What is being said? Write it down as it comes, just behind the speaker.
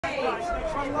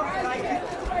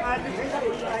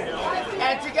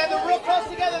And together, real close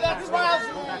together, that smiles.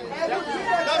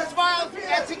 Those smiles,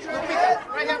 and together,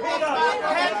 right here, please.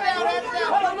 Hands down, hands down.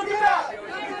 Hold on, look at that.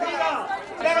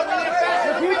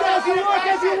 Repeat as you walk,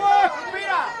 as you walk. Repeat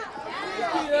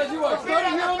as you walk.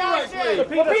 Starting here on the right, please.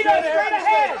 Repeat straight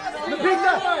ahead. Repeat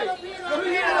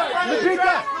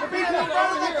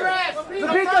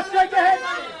straight ahead.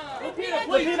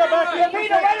 Repeat back here.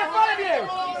 Repeat right in front of you.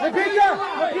 Repeat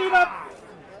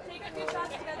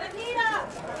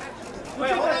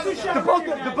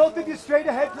the both of you straight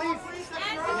ahead, please.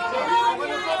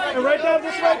 And right down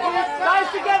this way, please.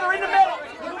 Guys together in the middle.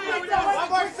 One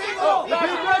more single.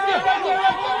 Repeat right there.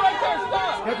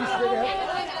 Stop. Head straight ahead.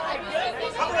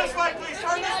 Come this way, please.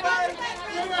 Turn this way.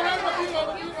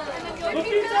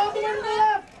 Repeat all the way to the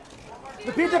left.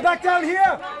 Repeat it back down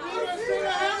here.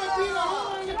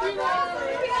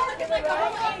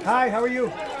 Hi, how are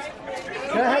you?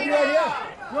 Can I have you right here?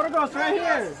 Water goes right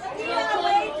here.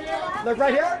 Look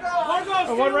right here.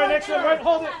 One right next to it. Right,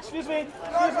 hold it. Excuse me.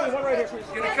 One right here, please.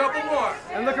 Get a couple more.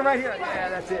 And looking right here. Yeah,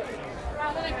 that's it.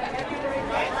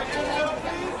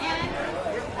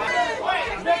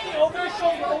 Becky, over your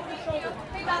shoulder. Over your shoulder.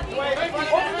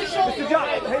 Mr. John.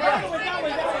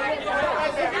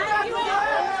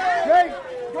 Hey,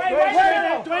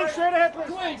 Dwayne, straight ahead, please.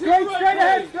 Dwayne, straight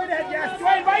ahead, yes.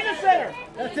 Dwayne, right in the center.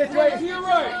 That's it, Dwayne. To your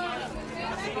right.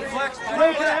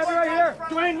 Dwayne, can I have it right here?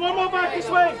 Dwayne, one more back this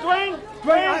way.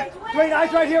 Dwayne,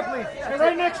 eyes right here, please. And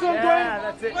right next to him, Dwayne. Yeah,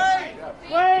 that's it.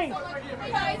 Dwayne,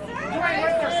 right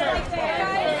there, sir.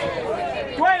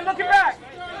 Dwayne, looking back.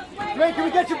 Dwayne, can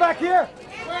we get you back here?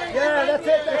 Yeah, that's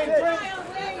it.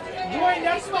 Dwayne,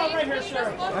 that spot right here,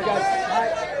 sir. I got it.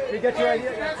 Can we get you right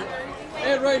here? That's it.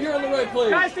 And right here on the right,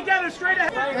 please. Guys together, straight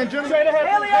ahead. And Jim, straight ahead.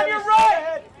 Haley, on your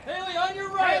right. Haley, on your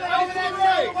right. Haley, on your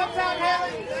right. One time,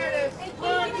 Haley. There it is.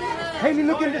 Haley,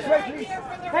 look in this way, please.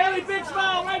 Haley, big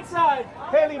smile, right side.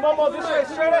 Haley, one more this way,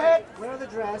 straight ahead. Wear the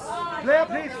dress. Flare,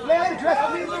 please. Flare the dress,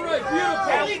 please. On the right,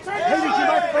 beautiful. Haley, do you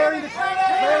mind flaring the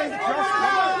dress?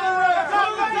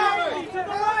 To the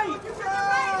right.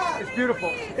 It's beautiful.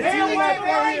 It's to your left,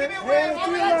 Haley. Haley,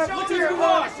 to your left. Look at your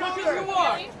walk. Look at your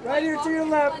walk. Right here to your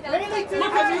left. Haley, to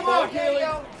Look at your walk, Haley.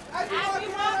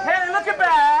 Haley, looking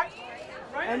back.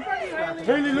 And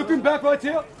Haley, looking back right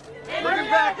here. Looking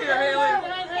back here, Haley.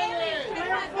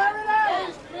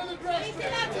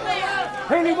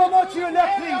 Haley, one more to your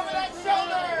left, please.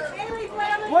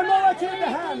 One more right here in the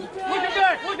hand.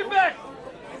 Looking back.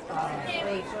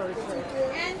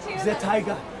 The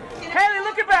tiger. Haley,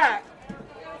 looking back.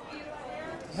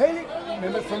 Haley,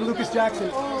 remember from Lucas Jackson.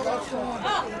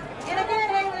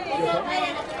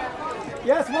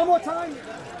 Yes, one more time.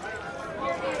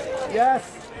 Yes.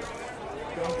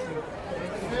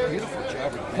 Beautiful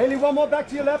job. Haley, one more back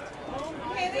to your left.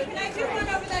 Haley, can I do one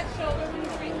over that shoulder?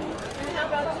 And how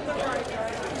about to the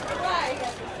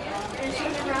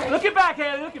right? Looking back,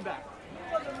 Haley, looking back.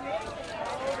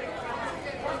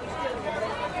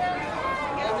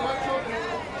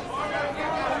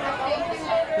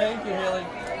 Thank you, Haley.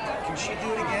 Can she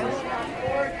do it again?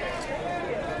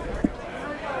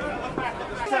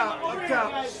 Up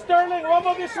top. Sterling, one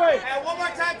more this way. And one more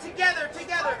time, together.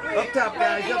 Up top,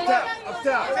 guys, up top.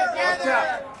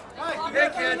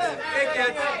 Hey,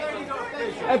 kids.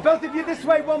 And both of you this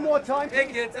way one more time. Hey,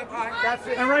 kids. Up high. That's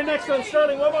it. And right next to him,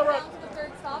 Sterling, one more right.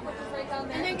 Third stop, which is right down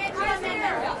there. And then get down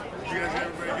there.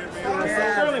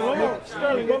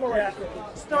 Sterling, one more right.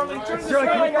 Sterling, turn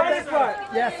Sterling right in front.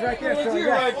 Yes, right there, To Sterling.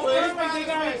 your right, please.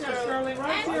 Sterling,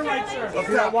 right to your right, sir. Up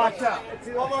top, watch out.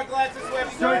 One more glance this way.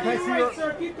 Sterling, can I see you?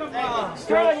 Sir, keep them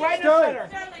Sterling, right in the center.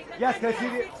 Yes, can I see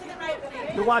you?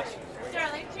 The watch.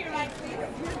 Sterling, to your right, please.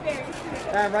 Very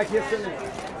And right here, Sterling.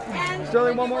 And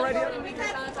Sterling, one more right here. Sterling.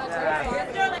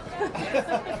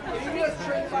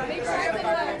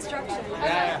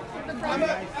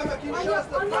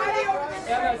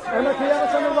 Emma, can you have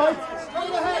us on the right?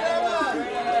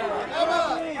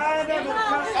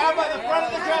 Emma, the front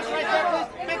of the dress right there, please.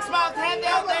 Big smile, hand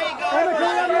down. There you go. Emma, can you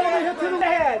have me over here to the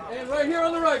head? And right here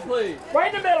on the right, please.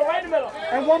 Right in the middle.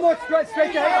 And one more straight to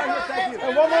head right here, thank you.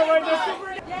 And one more right there.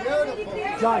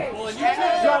 John, let's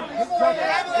start right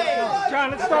there. John,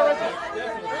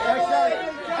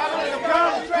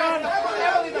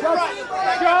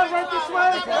 right this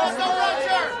way.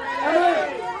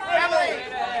 Emily.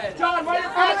 John, right in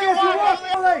front of you.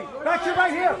 Back to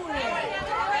right here.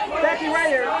 Becky, right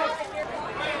here.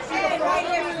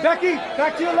 Becky,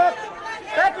 back to your left.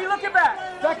 Becky, looking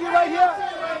back. Becky, right here.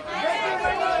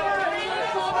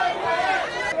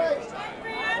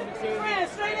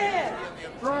 Straight ahead.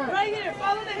 Right here.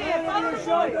 Follow the hand. Follow the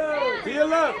shoulder. To your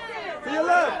left. To your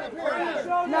left.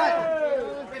 Not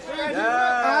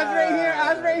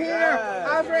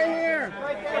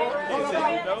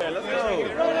let's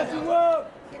go.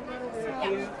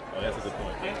 Oh, that's a good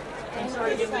point.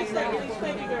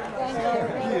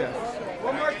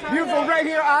 Beautiful, right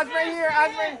here, Oz, right here,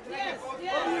 Oz, right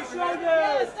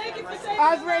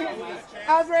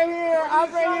Oz, right here,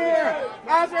 Oz, right here,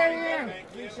 Oz, right here.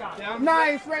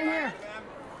 Nice, right here.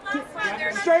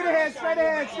 Straight ahead, straight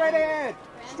ahead, straight ahead,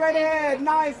 straight ahead.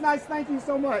 Nice, nice. Thank you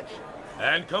so much.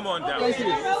 And come on down. Thank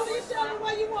you.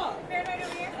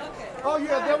 Oh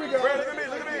yeah, there we go. Look at me,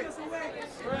 look at me.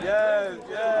 Yes,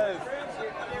 yes.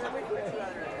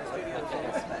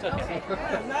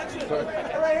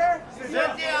 Right here.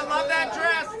 Cynthia, I love that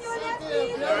dress.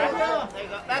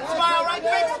 That smile, right?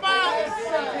 Big smile.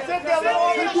 Cynthia, a little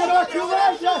over the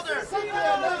shoulder.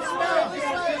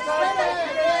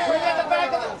 Bring in the back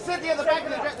of the, Cynthia, the back of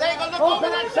the dress. There you go. Look over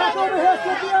that shoulder. Back over here,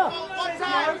 Cynthia. One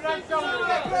time.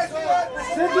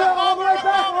 Cynthia, all the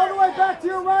way back to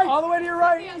your right. All the way to your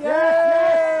right. Yay!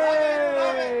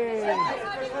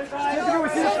 Cynthia, we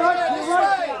see the front. To your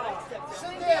right.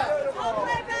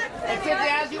 And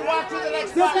Cynthia, as you walk to the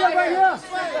next Cynthia, spot, right here.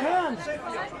 The hand.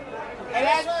 and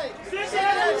as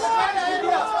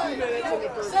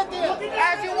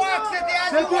you walk, Cynthia,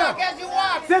 as you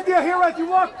walk. Cynthia, here as you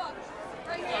walk.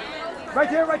 Right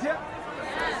here, right here.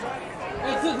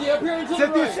 And Cynthia, up here and to the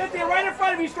right. Cynthia, right in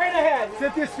front of you, straight ahead.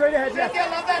 Cynthia, straight ahead. Yes. Cynthia,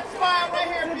 love that smile right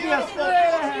here. Cynthia, Beautiful. straight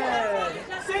ahead.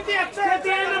 Cynthia,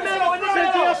 in the middle,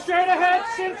 Cynthia, straight ahead.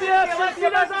 Cynthia,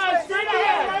 straight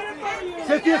ahead.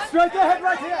 Cynthia, straight ahead,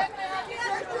 right here.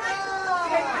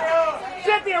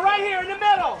 Cynthia, right here in the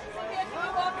middle.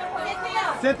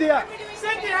 Cynthia,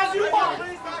 Cynthia, as you walk.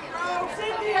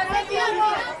 Cynthia,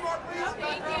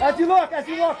 as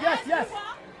you walk. Yes, yes.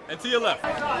 And to your left.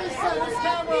 Issa,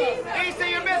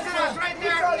 you're missing us right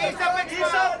there. Issa,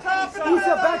 up top.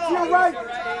 Issa, back to your right.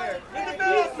 In the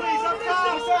middle, please, up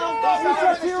top.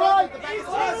 Issa, to your right.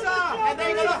 And then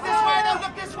you look this way, then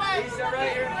look this way.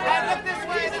 And look this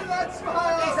way.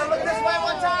 Issa, look this way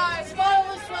one time.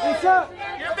 Issa.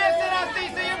 You're missing us,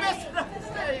 Issa, you're missing us.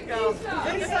 There you go.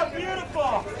 Issa,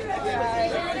 beautiful.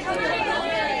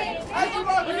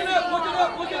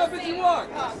 Look it up as you walk.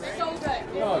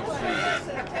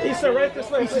 Issa, right this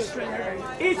way, please.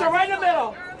 Issa, right in the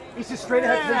middle. Issa, straight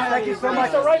ahead, please. Thank you so much.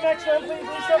 Issa, right next to him, please.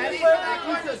 Issa, this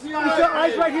way. Issa,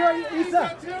 eyes right here.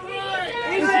 Issa. Issa,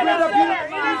 in the center.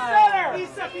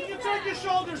 Issa, can you turn your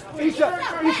shoulders, please? Issa.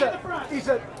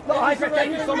 The eyes right there.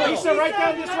 Thank you so much. Issa, right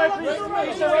down this way,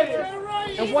 please. Issa, right here.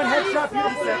 And one headshot,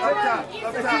 beautiful. Up top. See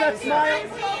that smile?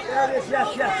 There it is. Yes.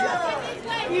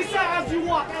 Issa, as you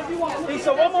walk.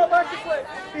 Issa, one more back this way.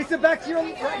 Issa, back to your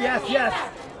right. Yes.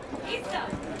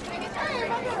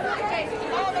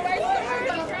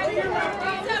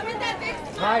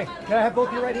 Hi. Can I have both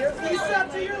of you right here? Issa,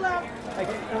 to your left.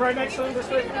 And right next to him this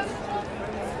way.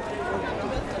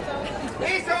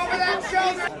 Issa, over that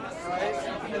shoulder.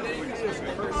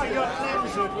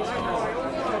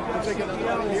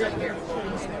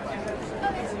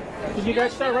 Can you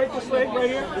guys start right this way, right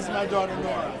here? This is my daughter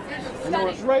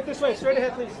Nora. Right this way, straight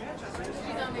ahead, please.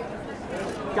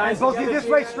 Guys, both of you this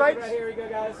way, straight. Right here we go,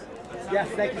 guys. Yes,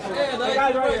 thank you so much. Yeah,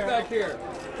 nice right back here.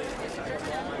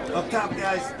 Up top,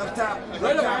 guys. Up top.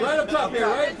 Right up top here,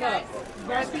 right up top.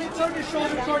 Guys, can you turn your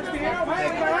shoulder towards me here?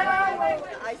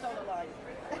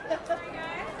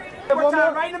 One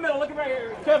more, right in the middle, look right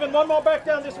here. Kevin, one more back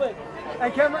down this way.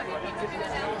 And camera.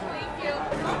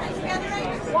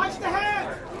 Watch the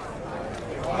hand.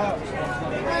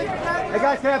 Hey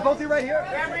guys, can I have both of you right here?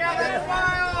 Gabrielle,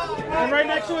 smile. And right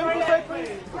next to him, this way, please.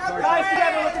 Guys,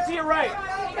 together, look to your right.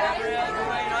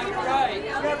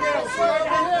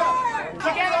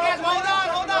 Together, guys,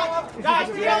 hold on. Guys,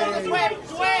 together, this way,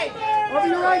 sway. Over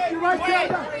your right,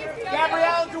 Gabrielle.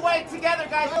 Gabrielle and Dwayne together,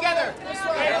 guys, together.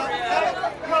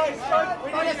 We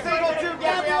need a single too,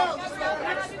 Gabrielle.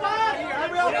 Next spot.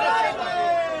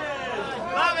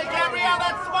 Love it, Gabrielle,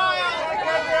 that smile.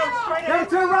 Come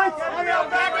to your right.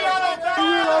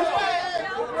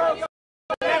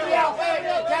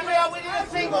 Gabrielle, we need a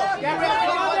single. Gabrielle,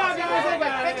 come on down,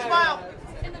 guys. Big smile.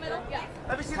 In the middle, yeah.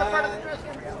 Let me see the front of the dress.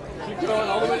 Keep going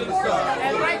all the way to the start.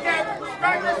 And right there,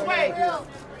 start this way.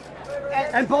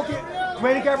 And both of you.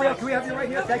 Dwayne and Gabrielle, can we have you right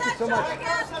here? Thank you so much.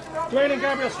 Dwayne and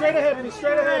Gabrielle, straight ahead, and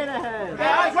straight ahead.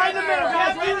 Guys, right in the middle,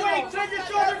 guys. Wait, turn your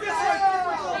shoulder this way.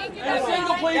 And a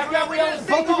single, please, Gabrielle.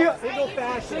 Both of you.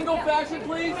 Single fashion,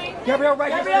 please. Gabrielle,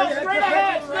 right here. Gabrielle, straight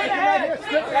ahead, straight ahead.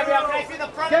 Gabrielle, can I see the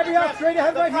front of the Gabrielle, dress? straight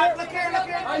ahead right here. Look here.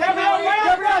 Gabrielle, right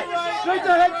Gabrielle, straight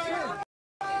ahead.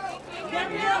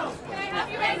 Gabrielle.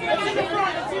 Let's see the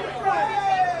front.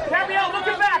 Gabrielle,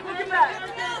 looking back.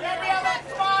 Gabrielle, that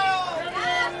smile.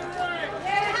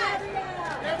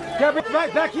 Gabrielle,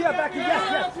 right back here,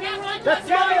 yes. That's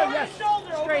smile, yes.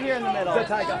 Straight here in the middle. That's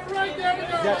Tiger. Right there we go.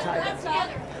 That's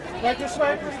Tiger. Right this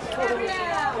way.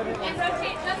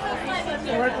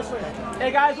 Right this way.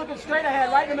 Hey guys, looking straight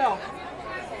ahead, right in the middle.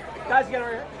 Guys, get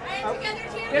over here.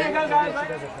 Here you go, guys.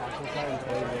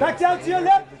 Back down to your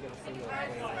left.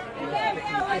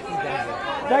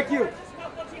 Thank you.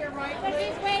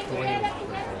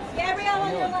 Gabrielle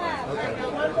on your left.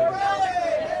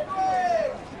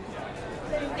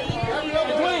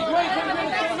 Dwayne.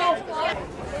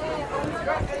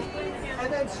 And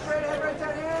then straight ahead right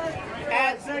down here.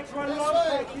 Add 6, 1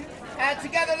 more. And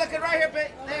together, looking right here,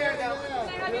 there you go.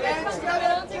 And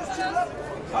together, just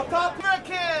two up top here,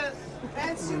 kiss.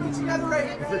 And Simu together right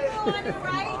here. On your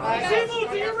right. Simu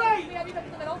to your right. We have you back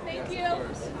in the middle. Thank you.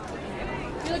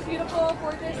 You look beautiful,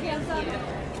 gorgeous, handsome.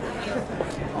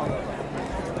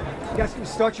 You guys can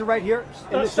start your right here.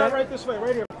 Start right this way,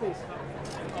 right here, please.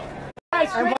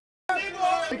 Guys,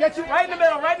 we get you right in the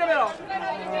middle, right in the middle.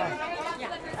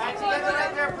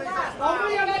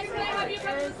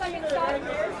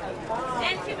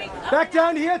 Back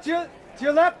down here to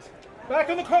your left. Back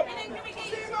on the court.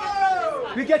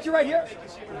 We get you right here.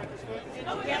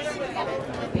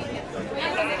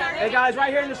 Hey guys, right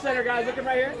here in the center, guys. Looking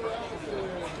right here.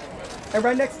 And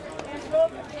right next.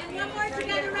 And one more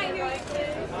together right here.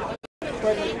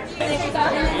 Hi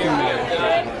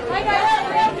guys,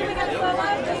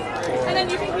 and then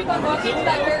you can keep on walking to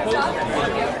that dirt stop.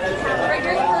 Right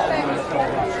here's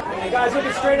perfect. Hey guys,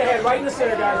 looking straight ahead, right in the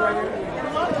center, guys, right here.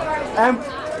 And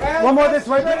one more this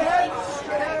way. Thank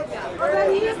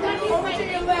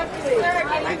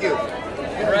you.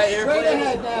 Right here. Straight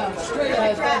ahead now. Straight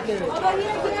ahead. Thank you.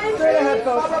 Straight ahead,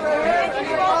 folks.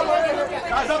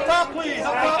 Guys, up top, please.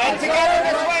 Up top. And together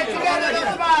this way. Together, big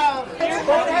smiles.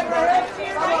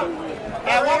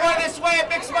 And one more this way.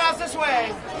 Big smiles this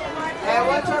way. And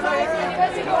one turn right here.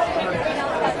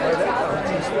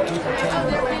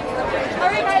 All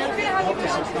right, guys, we're gonna have you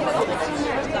come to the middle.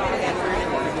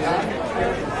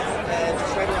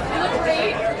 You look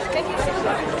great. Thank you so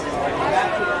much.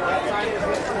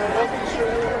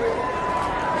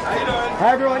 Hi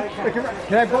everyone.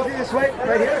 Can I both of you this way?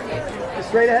 Right here?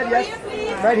 Straight ahead, yes.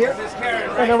 Right here.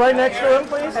 And then right next to him,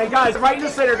 please. Hey guys, right in the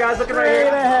center, guys. Looking right here.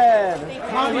 Straight ahead.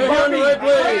 Right here on the right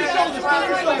place.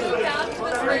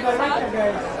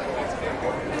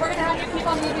 We're gonna have you keep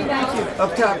on moving now.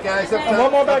 Up top, guys. Up top. And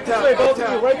one more back this way, both of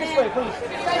top. you. Right this way, please.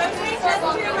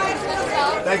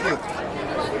 Thank you.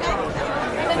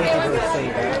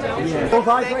 Both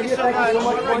eyes right here. Thank you so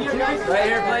much. Right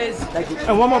here, please. Thank you.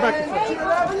 And one more back this way.